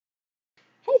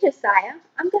Josiah,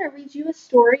 I'm going to read you a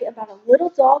story about a little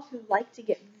dog who liked to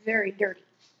get very dirty.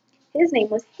 His name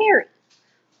was Harry.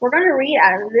 We're going to read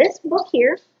out of this book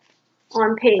here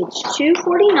on page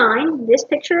 249. This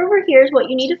picture over here is what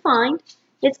you need to find.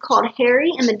 It's called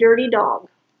Harry and the Dirty Dog.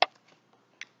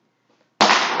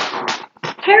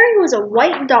 Harry was a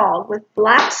white dog with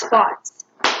black spots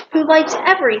who liked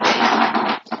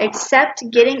everything except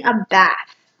getting a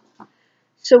bath.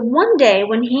 So one day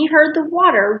when he heard the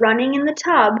water running in the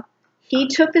tub, he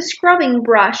took the scrubbing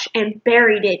brush and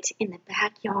buried it in the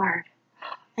backyard.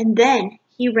 And then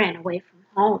he ran away from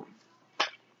home.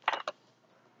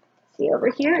 See, over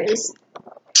here is,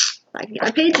 I can get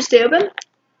my page to stay open.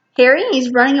 Harry,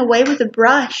 he's running away with a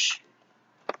brush.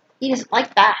 He doesn't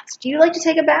like baths. Do you like to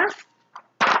take a bath?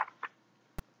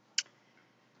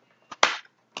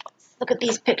 Look at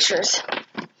these pictures.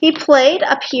 He played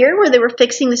up here where they were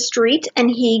fixing the street, and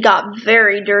he got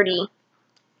very dirty.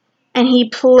 And he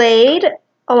played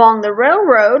along the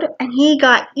railroad, and he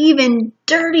got even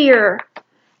dirtier.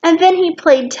 And then he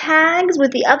played tags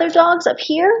with the other dogs up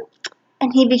here,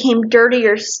 and he became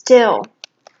dirtier still.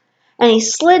 And he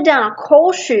slid down a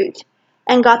coal chute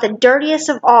and got the dirtiest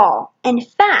of all. In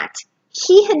fact,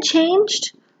 he had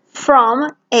changed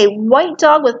from a white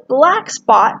dog with black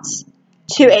spots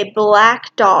to a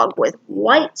black dog with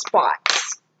white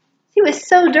spots. He was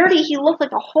so dirty, he looked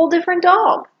like a whole different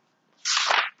dog.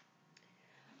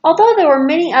 Although there were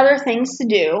many other things to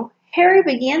do, Harry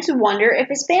began to wonder if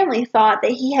his family thought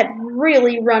that he had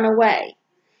really run away.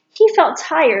 He felt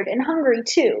tired and hungry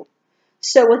too,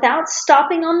 so without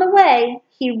stopping on the way,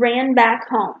 he ran back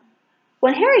home.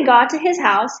 When Harry got to his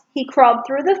house, he crawled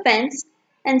through the fence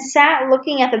and sat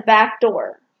looking at the back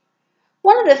door.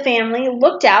 One of the family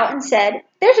looked out and said,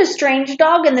 "There's a strange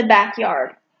dog in the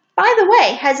backyard. By the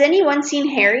way, has anyone seen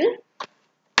Harry?"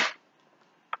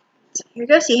 So here you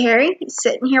go, see Harry? He's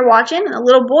sitting here watching, and the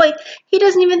little boy, he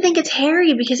doesn't even think it's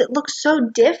Harry because it looks so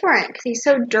different because he's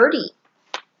so dirty.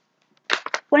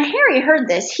 When Harry heard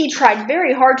this, he tried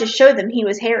very hard to show them he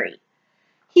was Harry.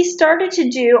 He started to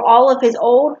do all of his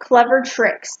old clever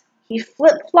tricks. He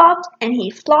flip-flopped, and he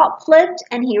flop-flipped,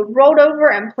 and he rolled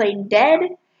over and played dead,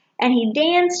 and he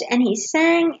danced, and he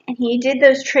sang, and he did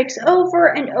those tricks over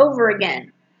and over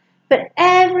again. But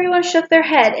everyone shook their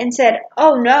head and said,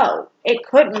 "Oh no, it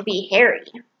couldn't be Harry."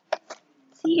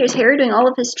 See, here's Harry doing all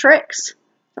of his tricks.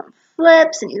 Some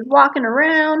flips, and he's walking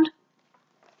around.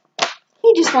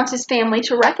 He just wants his family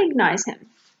to recognize him.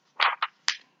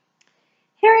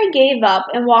 Harry gave up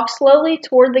and walked slowly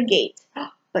toward the gate,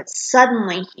 but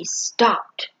suddenly he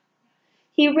stopped.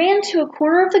 He ran to a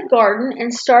corner of the garden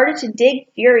and started to dig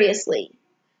furiously.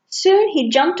 Soon he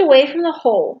jumped away from the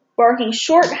hole, barking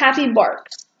short, happy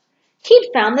barks.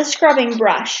 He'd found the scrubbing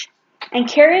brush, and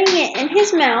carrying it in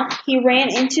his mouth, he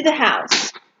ran into the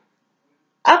house.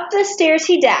 Up the stairs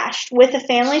he dashed, with the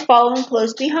family following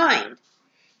close behind.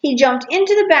 He jumped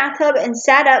into the bathtub and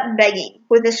sat up begging,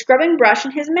 with the scrubbing brush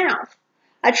in his mouth,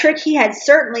 a trick he had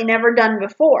certainly never done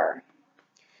before.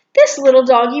 "This little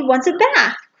doggy wants a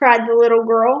bath," cried the little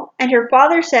girl, and her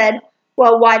father said,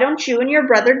 "Well, why don't you and your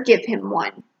brother give him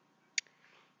one?"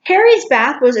 Harry's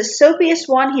bath was the soapiest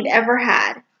one he'd ever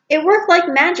had. It worked like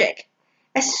magic.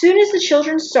 As soon as the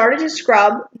children started to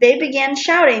scrub, they began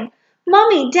shouting,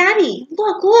 "Mommy, Daddy,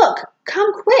 look, look,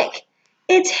 come quick.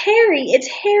 It's Harry, it's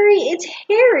Harry, it's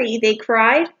Harry," they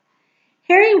cried.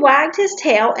 Harry wagged his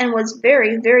tail and was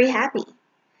very, very happy.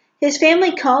 His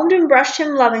family combed and brushed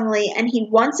him lovingly, and he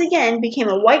once again became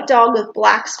a white dog with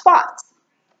black spots.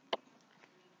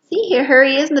 See, here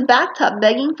Harry is in the bathtub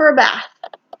begging for a bath.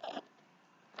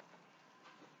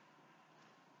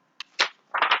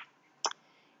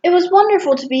 It was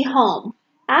wonderful to be home.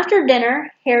 After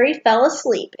dinner, Harry fell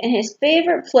asleep in his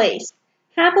favorite place,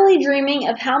 happily dreaming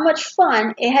of how much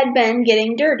fun it had been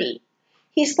getting dirty.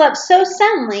 He slept so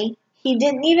soundly, he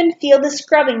didn't even feel the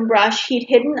scrubbing brush he'd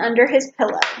hidden under his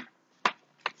pillow.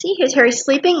 See, here's Harry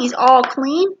sleeping. He's all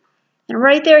clean. And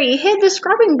right there, he hid the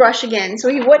scrubbing brush again so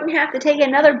he wouldn't have to take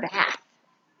another bath.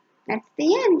 That's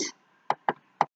the end.